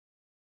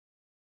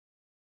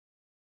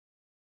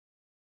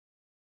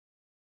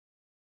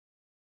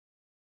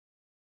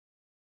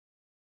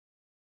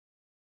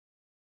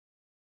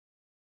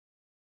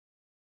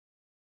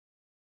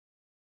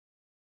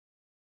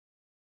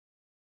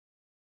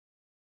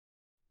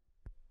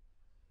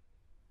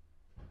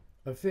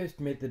I first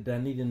met the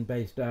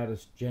Dunedin-based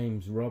artist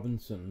James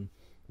Robinson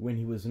when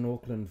he was in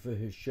Auckland for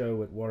his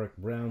show at Warwick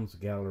Brown's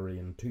gallery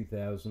in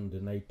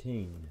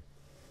 2018.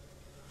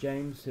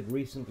 James had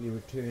recently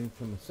returned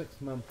from a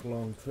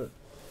 6-month-long trip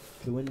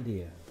to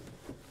India.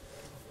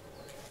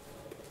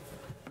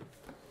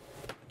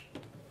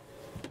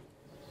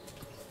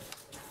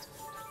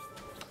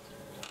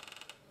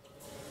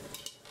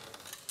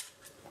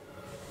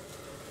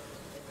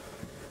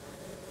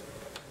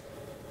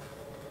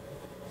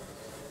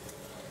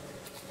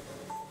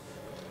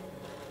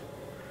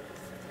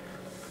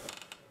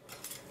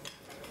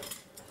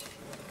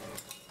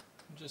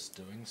 I'm just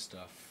doing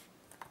stuff.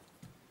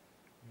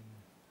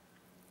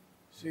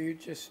 So you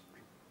just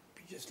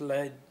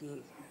laid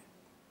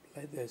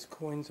those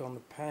coins on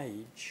the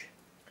page.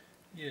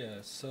 Yeah,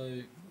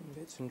 so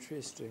That's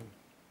interesting.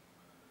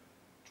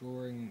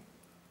 drawing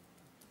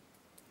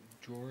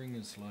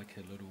is like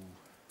a little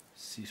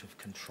set of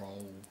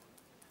controlled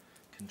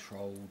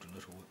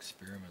little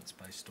experiments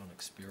based on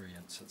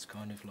experience. It's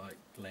kind of like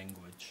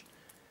language.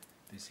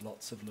 There's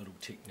lots of little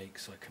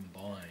techniques I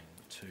combine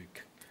to,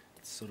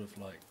 it's sort of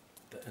like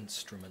the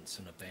instruments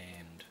in a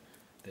band,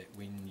 that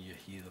when you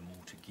hear them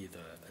all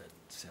together it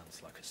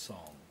sounds like a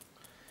song.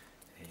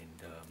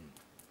 And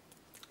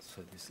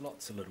so there's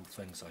lots of little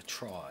things I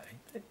try,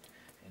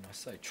 and I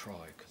say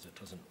try because it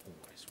doesn't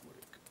always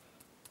work.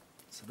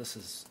 So this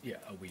is, yeah,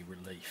 a wee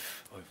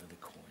relief over the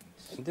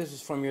coins. And this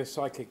is from your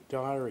psychic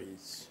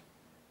diaries.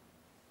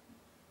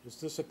 Is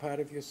this a part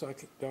of your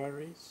psychic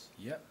diaries?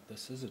 Yeah,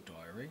 this is a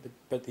diary.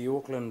 But the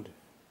Auckland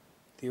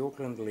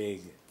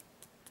leg.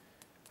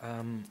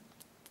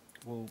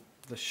 Well,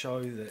 the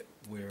show that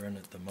we're in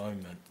at the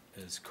moment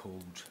is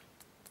called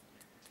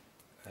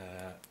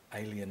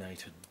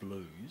Alienated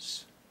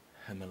Blues,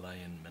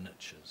 Himalayan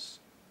Miniatures.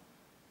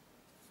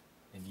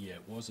 And yeah,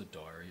 it was a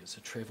diary. It's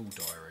a travel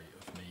diary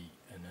of me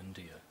in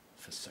India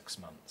for 6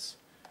 months.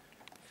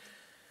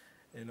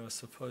 And I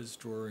suppose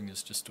drawing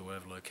is just a way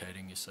of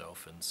locating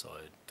yourself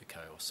inside the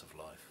chaos of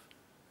life.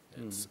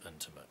 It's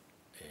intimate,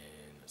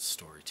 and it's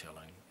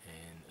storytelling,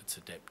 and it's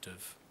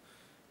adaptive.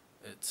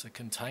 It's a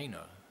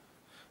container.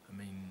 I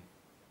mean,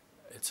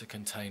 it's a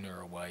container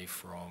away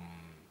from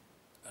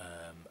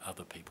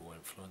other people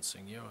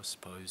influencing you. I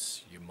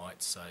suppose you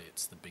might say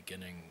it's the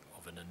beginning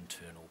of an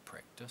internal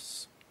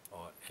practice.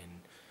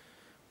 And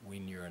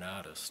when you're an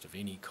artist of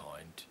any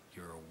kind,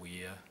 you're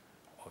aware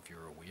of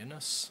your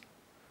awareness,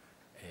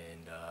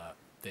 and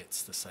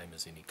that's the same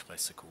as any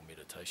classical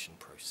meditation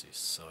process.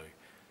 So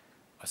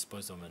I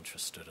suppose I'm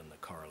interested in the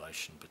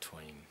correlation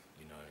between,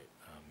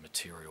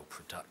 material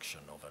production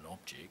of an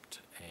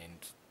object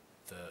and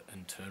the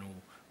internal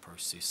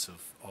process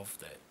of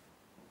that.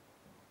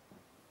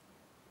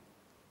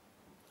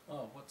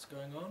 Oh, what's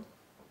going on?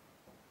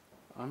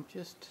 I'm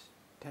just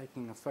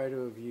taking a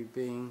photo of you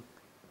being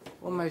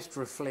almost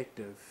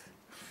reflective,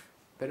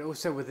 but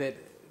also with that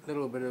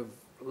little bit of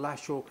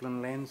lush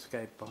Auckland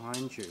landscape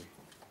behind you.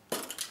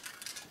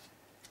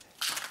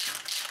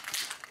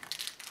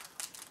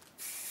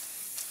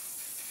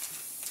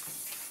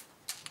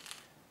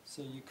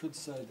 So you could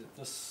say that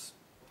this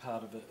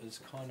part of it is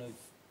kind of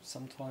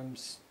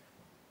sometimes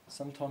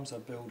I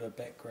build a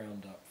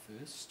background up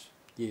first.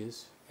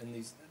 Yes. And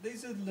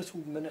these are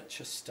little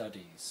miniature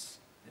studies.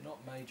 They're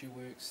not major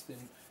works.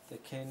 Then they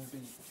can be.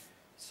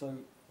 So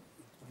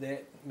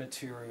that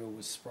material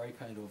was spray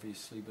paint,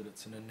 obviously, but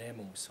it's an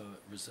enamel, so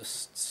it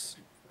resists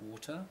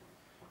water.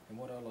 And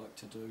what I like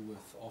to do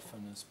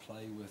often is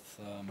play with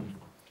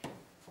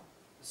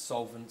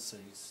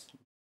solvencies.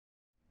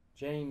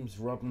 James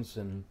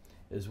Robinson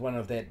is one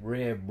of that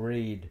rare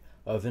breed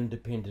of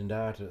independent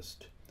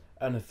artist,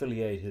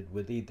 unaffiliated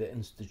with either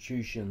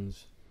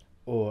institutions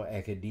or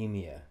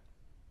academia.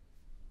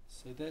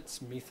 So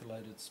that's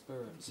methylated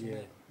spirits, and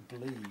that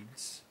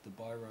bleeds the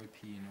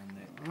biropene on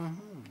that.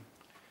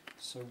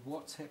 So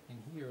what's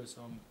happening here is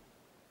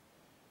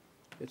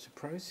It's a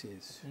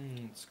process.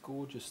 it's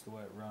gorgeous the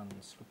way it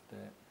runs. Look at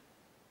that.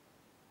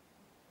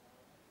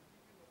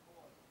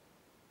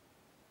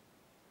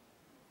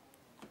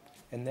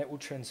 And that will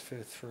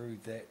transfer through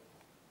that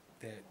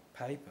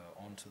paper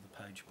onto the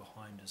page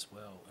behind as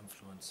well,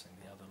 influencing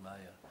the other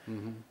layer.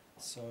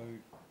 So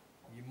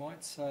you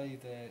might say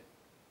that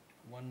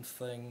one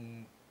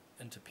thing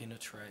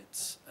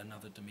interpenetrates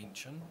another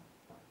dimension.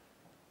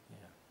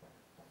 Yeah.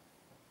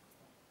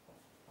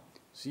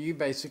 So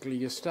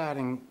you're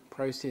starting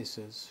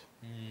processes.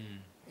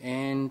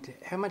 And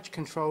how much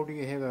control do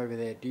you have over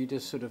that? Do you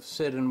just sort of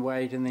sit and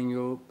wait, and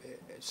then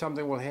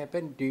something will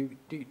happen? Do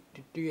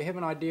you have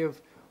an idea of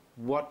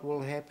what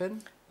will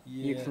happen?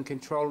 Yeah. You can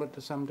control it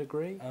to some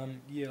degree?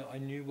 Yeah, I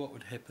knew what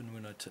would happen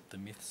when I tipped the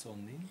myths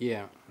on then.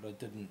 Yeah. But I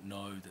didn't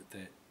know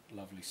that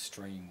lovely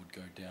stream would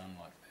go down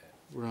like that.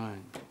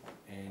 Right.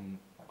 And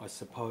I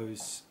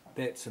suppose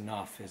that's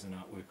enough as an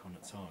artwork on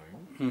its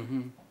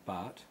own.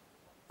 But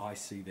I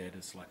see that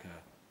as like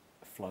a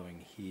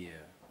flowing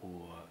hair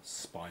or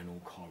spinal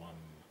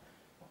column,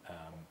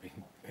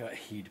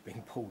 head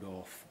being pulled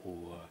off,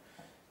 or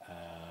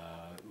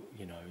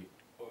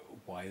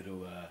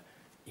wairua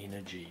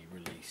energy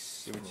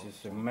release. Which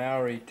is a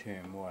Maori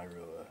term,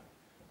 wairua.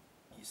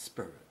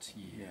 Spirit,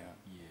 yeah.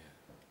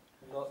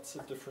 Lots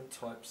of different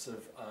types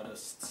of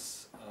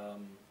artists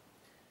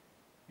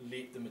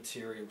let the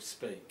material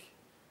speak.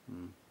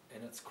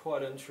 And it's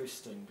quite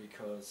interesting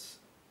because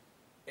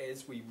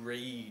as we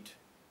read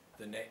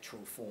the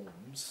natural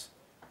forms,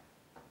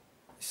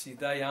 see,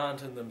 they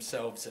aren't in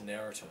themselves a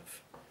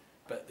narrative,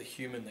 but the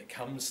human that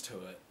comes to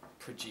it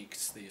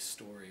projects their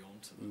story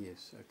onto them.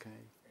 Yes, okay.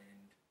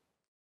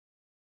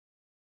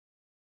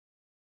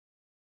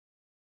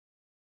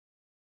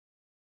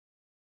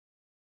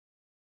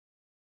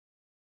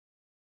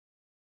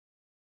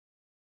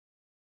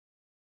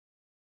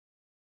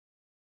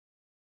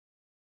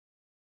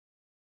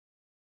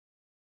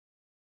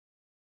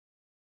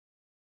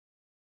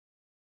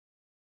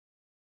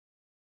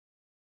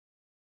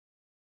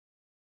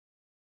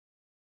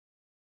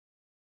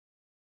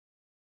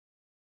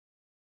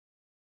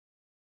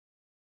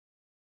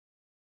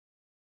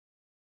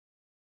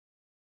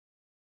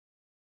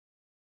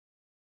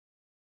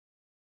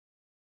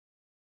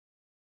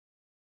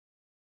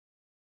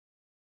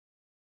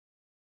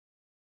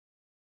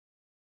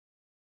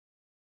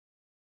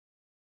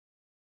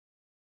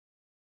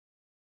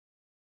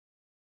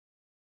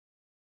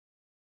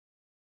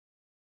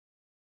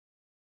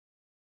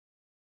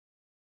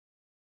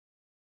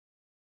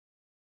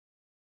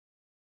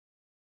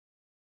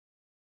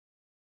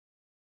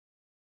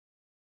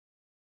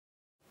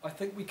 I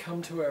think we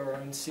come to our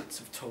own sets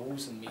of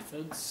tools and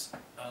methods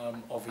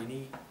of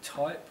any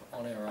type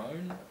on our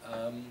own,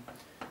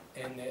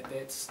 and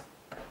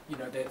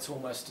that's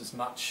almost as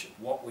much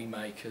what we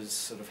make as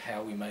sort of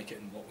how we make it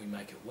and what we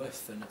make it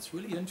with. And it's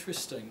really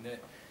interesting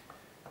that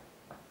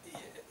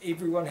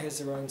everyone has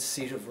their own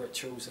set of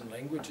rituals and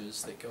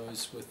languages that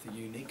goes with the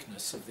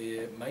uniqueness of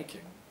their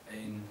making,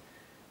 and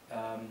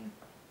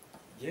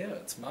yeah,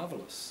 it's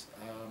marvellous.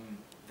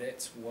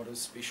 That's what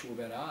is special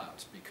about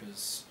art,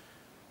 because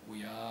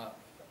we are,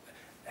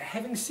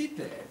 having said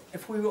that,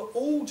 if we were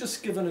all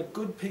just given a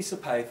good piece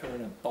of paper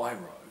and a biro,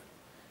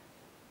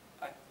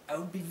 I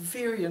would be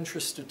very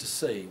interested to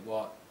see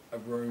what a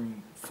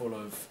room full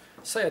of,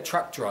 say, a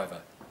truck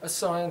driver, a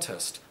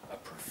scientist, a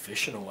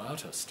professional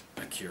artist,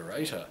 a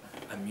curator,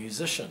 a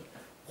musician,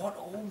 what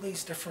all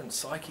these different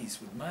psyches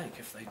would make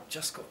if they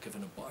just got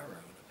given a biro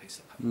and a piece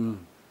of paper.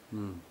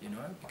 You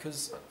know,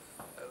 because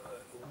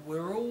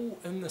we're all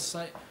in the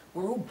same,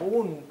 we're all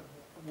born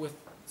with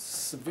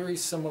very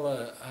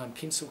similar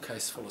pencil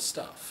case full of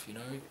stuff, you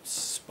know,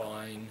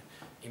 spine,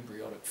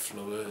 embryonic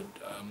fluid.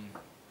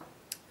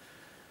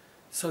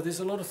 So there's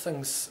a lot of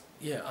things,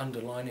 yeah,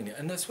 underlining it.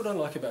 And that's what I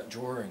like about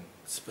drawing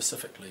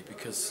specifically,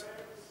 because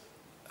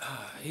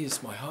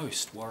here's my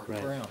host,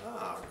 Warwick Brown.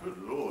 Ah,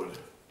 good Lord.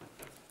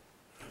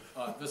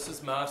 This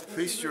is Martin.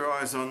 Feast your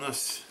eyes on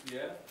this.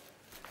 Yeah.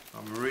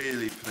 I'm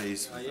really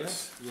pleased with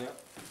this. Yeah.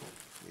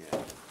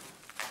 Yeah.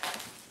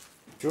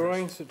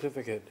 Drawing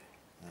certificate.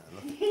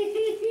 Look.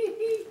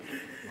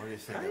 What do you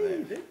think of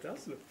that? That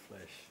does look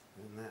flash.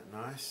 Isn't that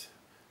nice?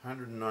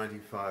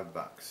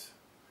 $195.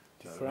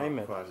 To So frame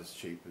not it. quite as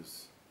cheap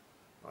as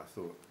I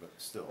thought, but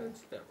still.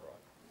 That's about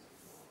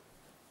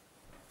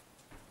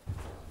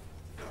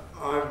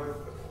right.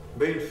 I've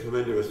been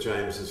familiar with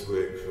James's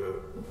work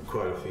for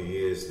quite a few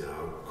years now,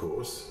 of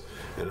course,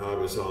 and I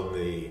was on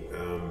the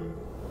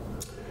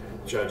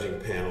judging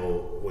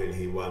panel when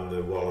he won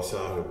the Wallace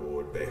Art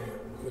Award back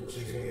a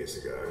few years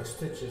ago.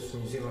 Prestigious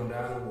New Zealand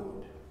Art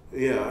Award.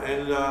 Yeah,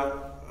 and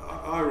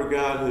I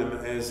regard him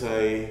as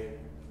a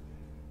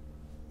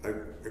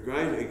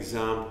great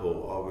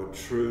example of a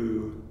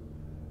true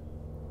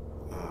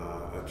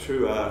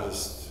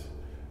artist,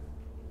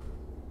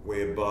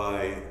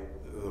 whereby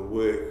the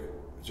work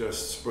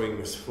just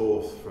springs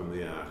forth from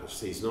the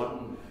artist. He's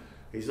not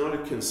a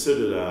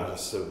considered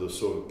artist of the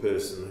sort of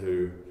person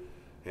who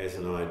has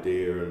an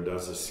idea and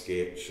does a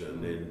sketch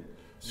and then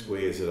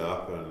squares it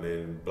up and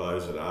then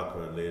blows it up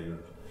and then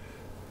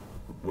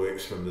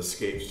works from the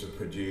sketch to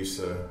produce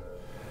a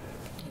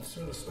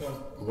Sort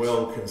of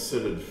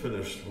well-considered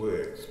finished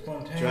work.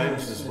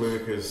 James's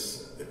work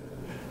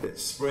it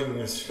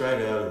springs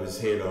straight out of his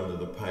head onto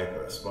the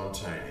paper,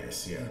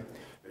 spontaneous, yeah.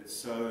 It's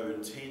so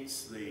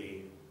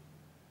intensely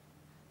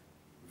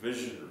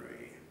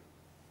visionary,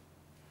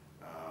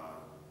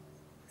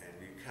 and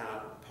you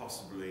can't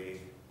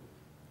possibly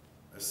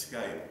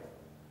escape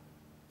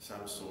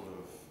some sort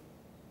of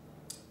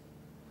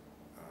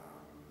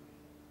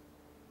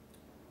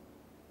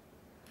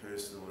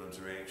personal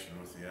interaction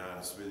with the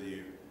artist, whether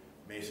you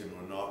met him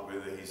or not,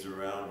 whether he's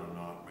around or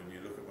not. When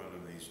you look at one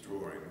of these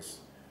drawings,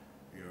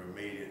 you're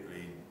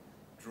immediately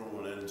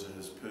drawn into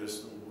his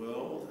personal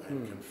world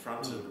and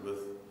confronted with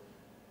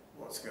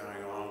what's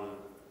going on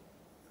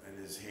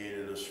in his head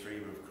in a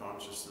stream of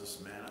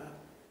consciousness manner.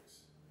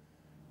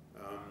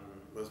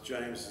 With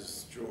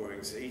James's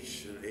drawings,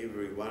 each and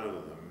every one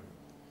of them,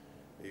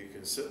 you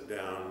can sit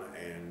down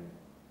and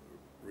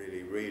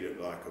really read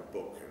it like a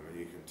book, and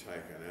you can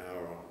take an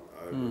hour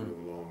over it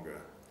or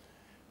longer,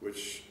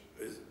 which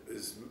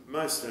is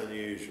most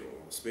unusual,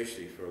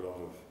 especially for a lot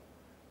of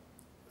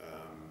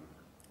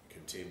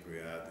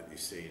contemporary art that you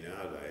see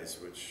nowadays,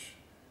 which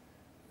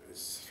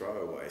is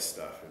throwaway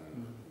stuff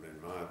in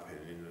my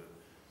opinion.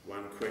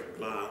 One quick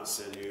glance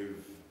and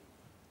you've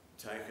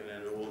taken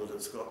in all that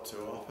it's got to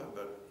offer,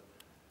 but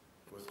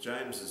with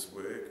James's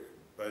work,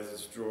 both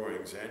his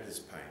drawings and his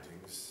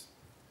paintings,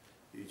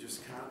 you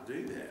just can't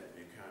do that.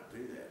 You can't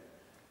do that.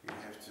 You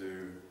have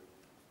to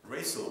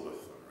wrestle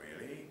with them,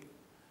 really,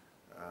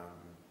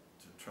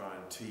 to try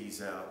and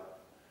tease out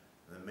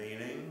the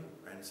meaning,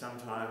 and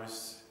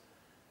sometimes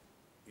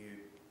you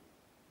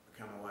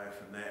come away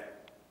from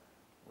that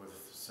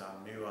with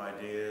some new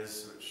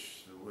ideas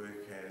which the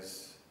work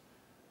has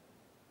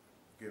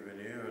given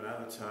you, and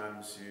other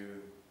times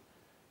you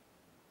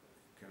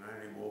can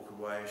only walk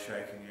away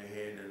shaking your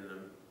head in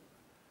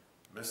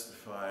a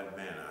mystified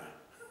manner.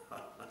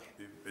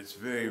 It's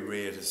very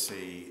rare to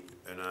see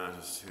an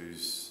artist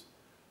who's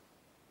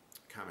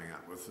coming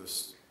up with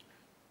this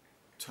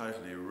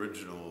totally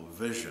original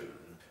vision.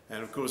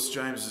 And of course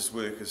James's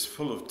work is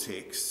full of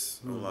texts,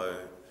 although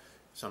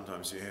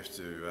sometimes you have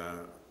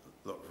to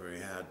look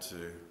very hard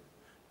to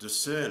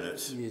discern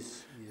it.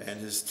 Yes, yes. And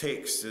his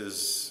text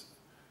is,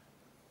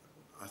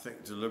 I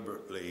think,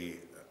 deliberately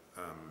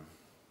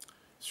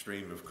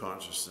stream of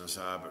consciousness,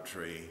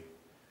 arbitrary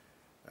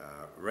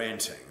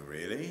ranting,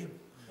 really.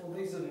 Well,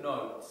 these are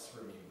notes,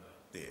 remember.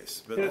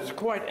 Yes, But it's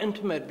quite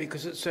intimate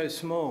because it's so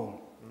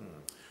small.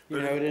 You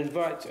know,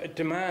 it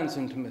demands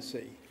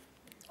intimacy.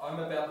 I'm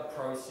about the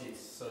process,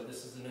 so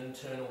this is an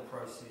internal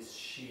process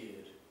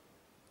shared,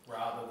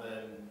 rather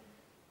than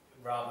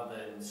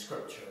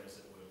scripture, as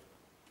it were.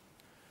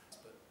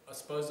 But I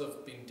suppose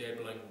I've been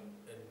dabbling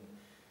in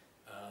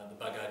the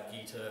Bhagavad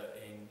Gita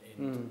and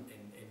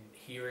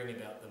hearing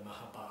about the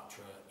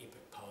Mahabharata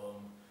epic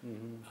poem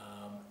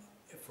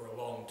for a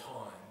long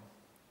time,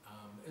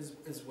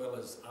 as well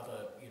as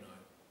other,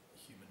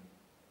 human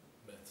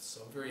myths.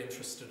 So I'm very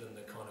interested in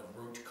the kind of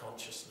root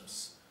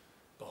consciousness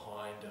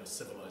behind a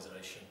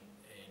civilization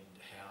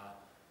and how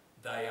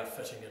they are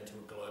fitting into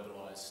a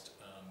globalised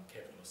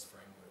capitalist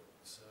framework.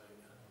 So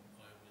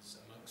I was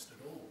amongst it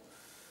all.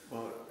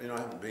 Well, I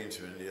haven't been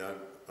to India.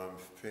 I'm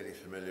fairly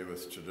familiar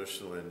with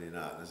traditional Indian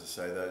art. As I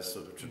say, those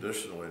sort of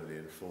traditional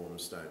Indian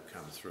forms don't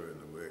come through in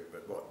the work,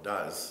 but what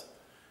does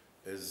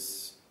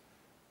is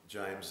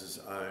James's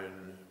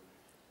own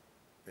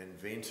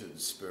invented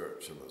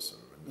spiritualism.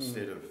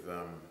 Instead of,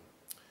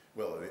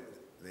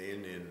 the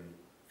Indian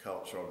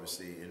culture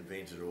obviously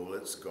invented all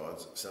its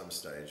gods at some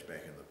stage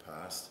back in the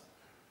past,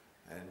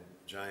 and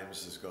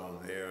James has gone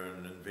there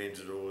and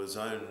invented all his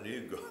own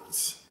new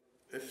gods.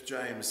 If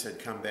James had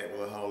come back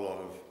with a whole lot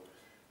of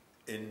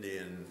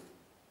Indian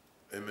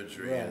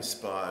imagery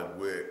inspired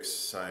works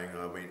saying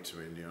I went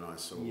to India and I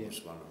saw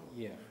this wonderful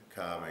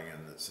carving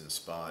and it's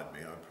inspired me,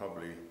 I'd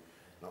probably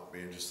not be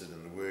interested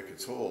in the work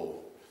at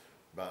all.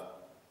 But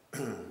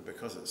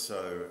because it's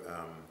so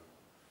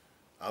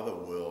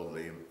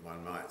otherworldly,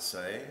 one might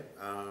say,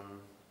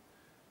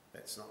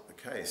 that's not the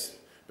case.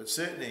 But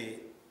certainly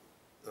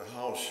this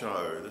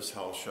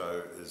whole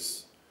show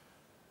is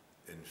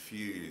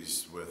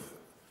infused with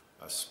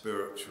a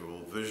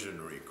spiritual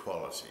visionary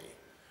quality.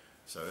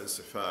 So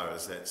insofar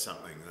as that's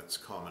something that's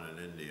common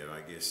in India,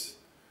 I guess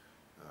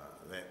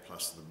that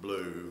plus the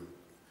blue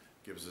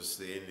gives us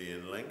the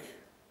Indian link.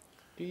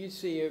 Do you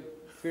see a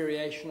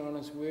variation on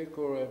his work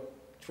or a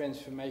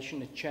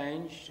transformation, a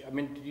change? I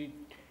mean, did you...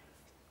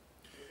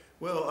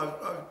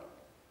 Well,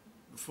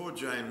 before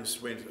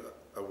James went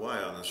away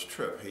on this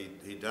trip,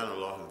 he'd done a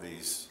lot of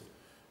these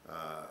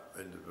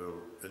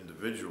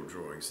individual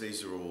drawings.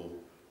 These are all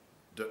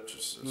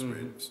ditches,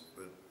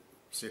 where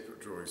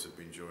separate drawings have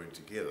been joined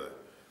together.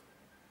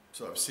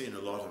 So I've seen a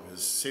lot of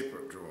his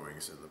separate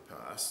drawings in the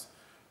past,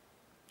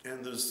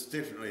 and there's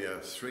definitely a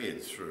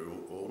thread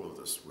through all of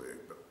this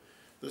work, but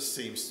this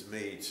seems to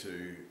me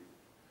to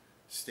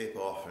step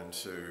off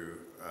into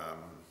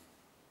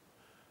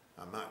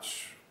a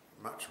much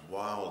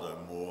wilder,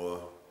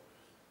 more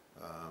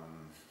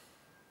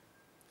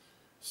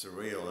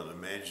surreal and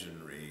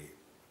imaginary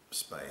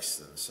space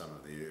than some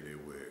of the earlier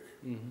work,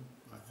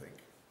 I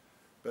think.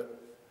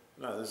 But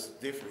no, there's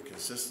definitely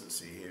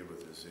consistency here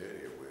with his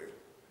earlier work.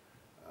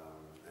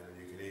 And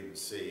you can even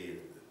see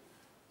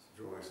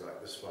drawings like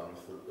this one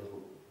with the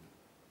little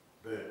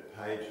burnt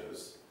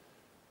pages,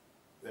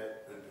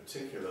 that in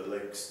particular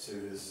links to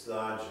his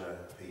larger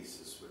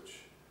pieces,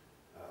 which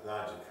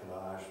larger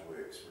collage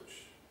works, which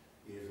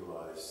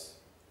utilise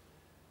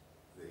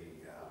the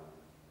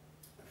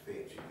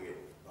effect you get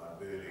by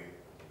burning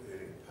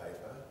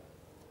paper.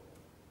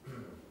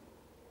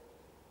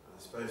 I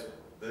suppose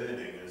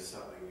burning is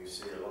something you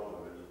see a lot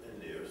of in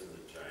India, isn't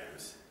it,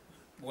 James?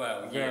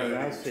 Well,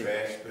 burning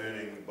trash,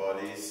 burning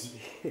bodies.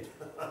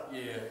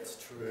 Yeah, it's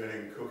true.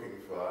 Burning cooking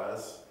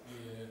fires.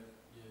 Yeah.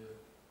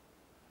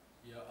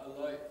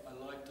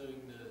 I like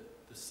doing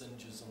the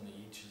singes on the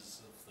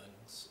edges of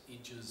things.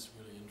 Edges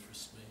really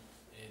interest me,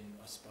 and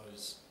I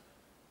suppose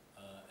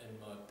in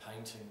my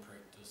painting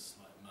practice,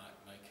 like mark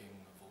making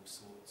of all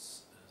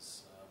sorts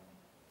is.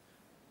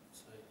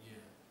 So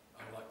yeah,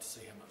 I like to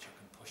see how much I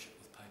can push it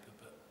with paper,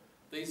 but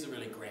these are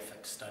really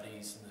graphic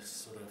studies in this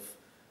sort of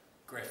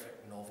graphic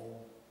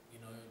novel, you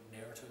know,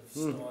 narrative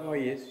style. Oh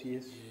yes,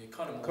 yes. Yeah,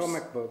 kind of more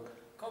Comic book.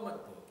 Comic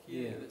book,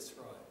 yeah, Yeah. that's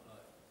right.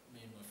 Like,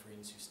 me and my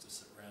friends used to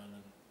sit around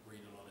and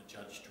read a lot of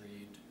Judge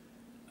Dredd,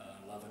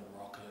 Love and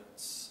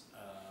Rockets,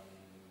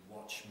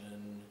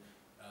 Watchmen.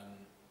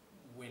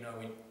 When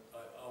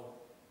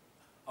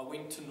I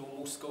went to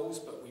normal schools,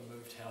 but we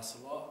moved house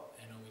a lot,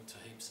 and I went to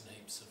heaps and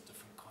heaps of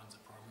different kinds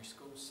of primary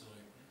schools, so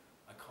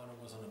I kind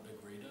of wasn't a big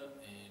reader,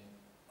 and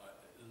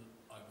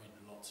I read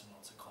lots and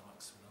lots of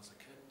comics when I was a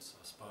kid, so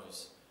I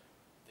suppose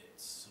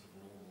that's sort of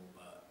normal,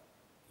 but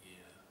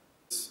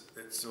yeah.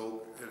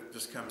 It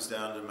just comes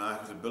down to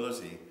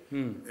marketability.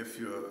 If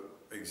you're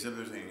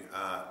exhibiting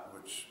art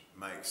which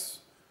makes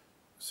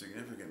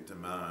significant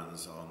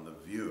demands on the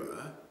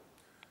viewer,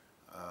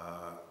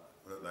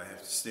 that they have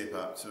to step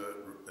up to it,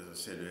 as I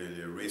said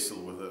earlier,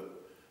 wrestle with it,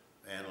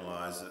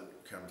 analyse it,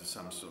 come to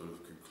some sort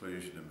of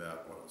conclusion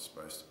about what it's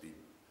supposed to be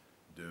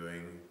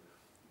doing,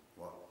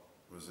 what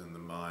was in the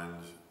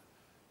mind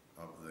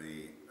of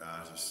the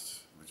artist,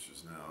 which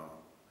is now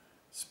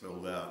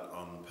spilled out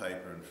on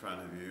paper in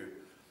front of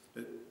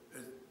you.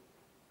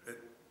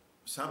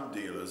 Some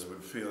dealers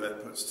would feel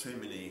that puts too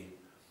many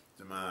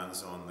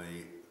demands on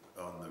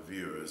the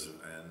viewers,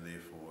 and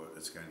therefore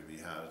it's going to be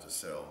harder to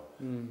sell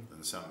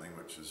than something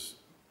which is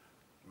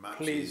much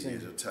Pleasing.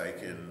 easier to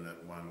take in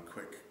at one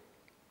quick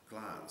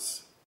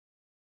glance.